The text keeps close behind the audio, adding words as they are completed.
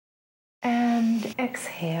And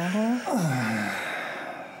exhale.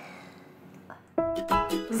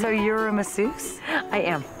 So you're a masseuse? I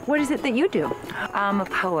am. What is it that you do? I'm a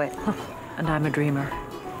poet. And I'm a dreamer.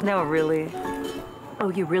 No, really.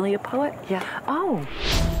 Oh, you really a poet? Yeah. Oh.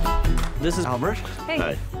 This is Albert. Hey.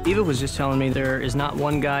 Hi. Eva was just telling me there is not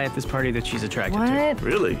one guy at this party that she's attracted to. What?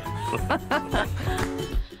 Really?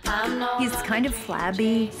 He's kind of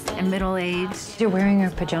flabby and middle-aged. You're wearing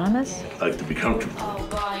your pajamas? I like to be comfortable.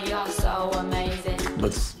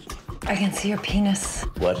 But I can see your penis.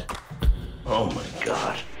 what? Oh my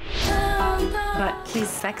God. But he's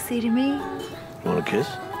sexy to me. You want a kiss?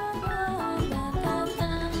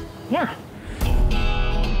 Yeah.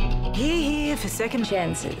 Here for second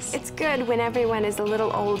chances. It's good when everyone is a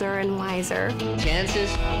little older and wiser.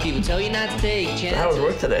 Chances? People tell you not to take chances. How was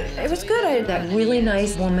work today? It was good. I had that really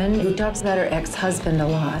nice woman who talks about her ex-husband a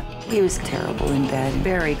lot. He was terrible in bed,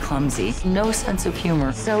 very clumsy, no sense of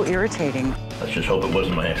humor, so irritating. Let's just hope it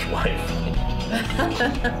wasn't my ex-wife.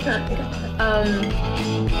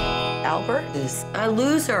 Albert is a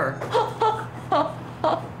loser.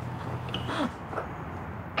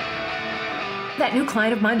 That new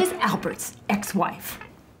client of mine is Albert's ex-wife.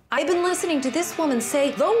 I've been listening to this woman say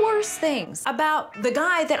the worst things about the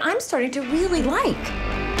guy that I'm starting to really like.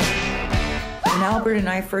 When Albert and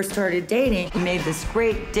I first started dating, he made this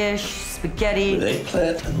great dish, spaghetti. With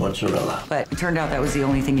eggplant and mozzarella. But it turned out that was the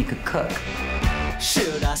only thing he could cook.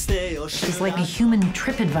 Should I stay or should He's like a human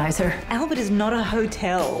trip advisor. Albert is not a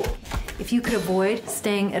hotel. If you could avoid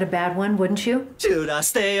staying at a bad one, wouldn't you? Should I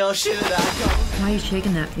stay or should I go? Why are you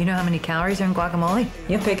shaking that? You know how many calories are in guacamole?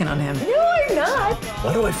 You're picking on him. No, I'm not.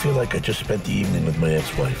 Why do I feel like I just spent the evening with my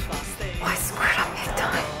ex-wife? Oh, I screwed up big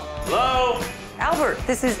time. Hello? Albert,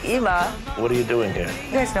 this is Eva. What are you doing here?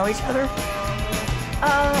 You guys know each other?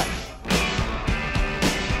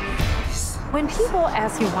 When people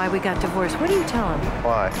ask you why we got divorced, what do you tell them?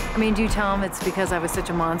 Why? I mean, do you tell them it's because I was such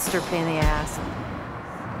a monster pain in the ass?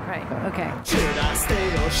 Right, okay. Should I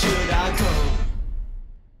stay or should I go?